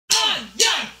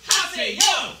say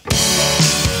yo!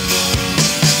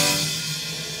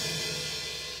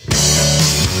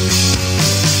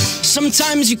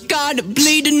 Sometimes you gotta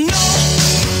bleed to know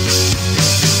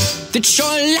that you're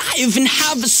alive and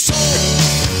have a soul.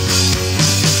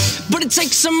 But it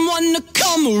takes someone to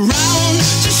come around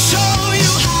to show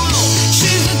you how.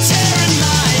 She's a tear in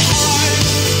my heart.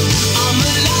 I'm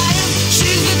alive.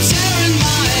 She's a tear in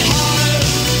my heart.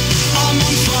 I'm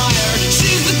on fire.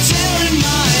 She's a tear in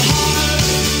my heart.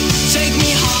 Take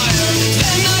me higher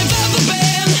than I've ever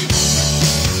been.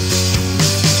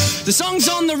 The songs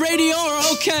on the radio are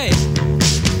okay,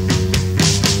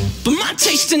 but my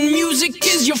taste in music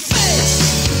is your face.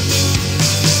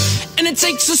 And it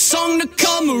takes a song to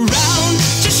come around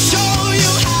to show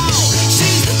you how.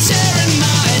 She's the tear in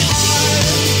my heart.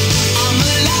 I'm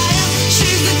alive.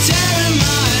 She's the tear in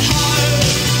my heart.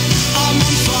 I'm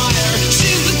on fire.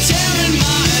 She's the tear in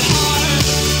my heart.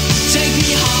 Take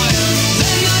me higher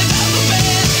than I've ever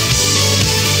been.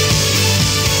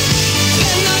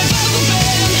 Than I've ever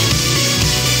been.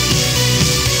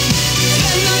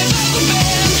 Than I've ever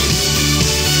been.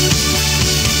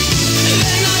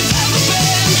 Than I've ever been.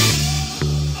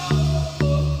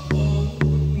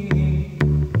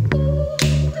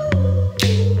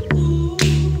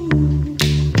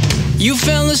 You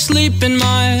fell asleep in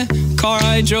my car,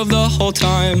 I drove the whole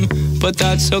time. But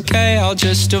that's okay, I'll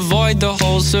just avoid the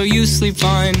holes so you sleep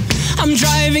fine. I'm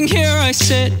driving here, I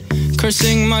sit,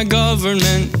 cursing my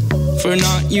government for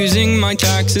not using my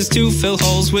taxes to fill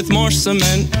holes with more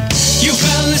cement. You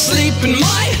fell asleep in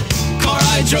my car,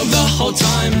 I drove the whole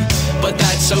time. But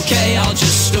that's okay, I'll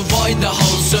just avoid the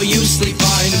holes so you sleep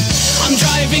fine. I'm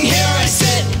driving here, I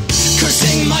sit,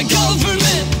 cursing my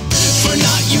government for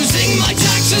not using my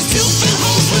taxes to fill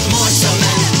holes with more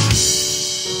cement.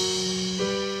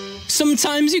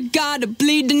 Sometimes you gotta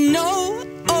bleed to know,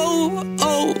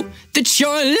 that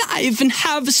you're alive and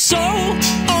have a soul,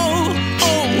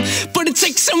 but it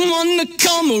takes someone to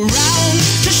come around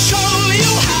to show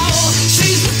you how.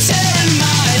 She's the tear in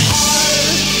my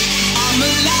heart. I'm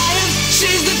alive.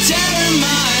 She's the tear in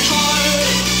my heart.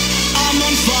 I'm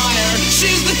on fire.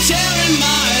 She's the tear in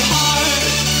my heart.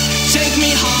 Take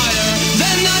me higher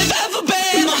than I've ever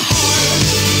been. My heart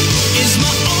is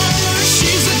my armor.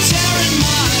 She's a tear in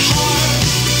my heart.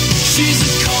 She's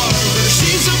a carver.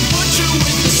 She's a butcher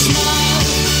with a smile.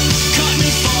 Cut me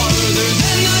farther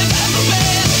than I've ever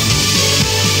been.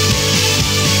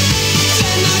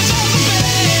 Than I've ever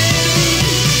been.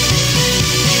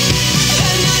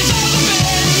 Than I've ever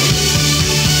been.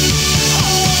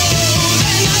 Oh,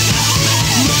 than I've ever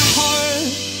been. My heart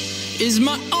is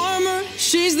my armor.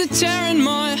 She's the tear in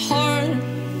my heart.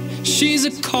 She's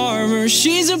a carver.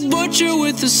 She's a butcher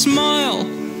with a smile.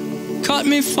 Cut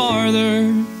me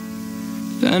farther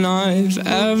than I've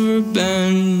ever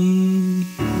been.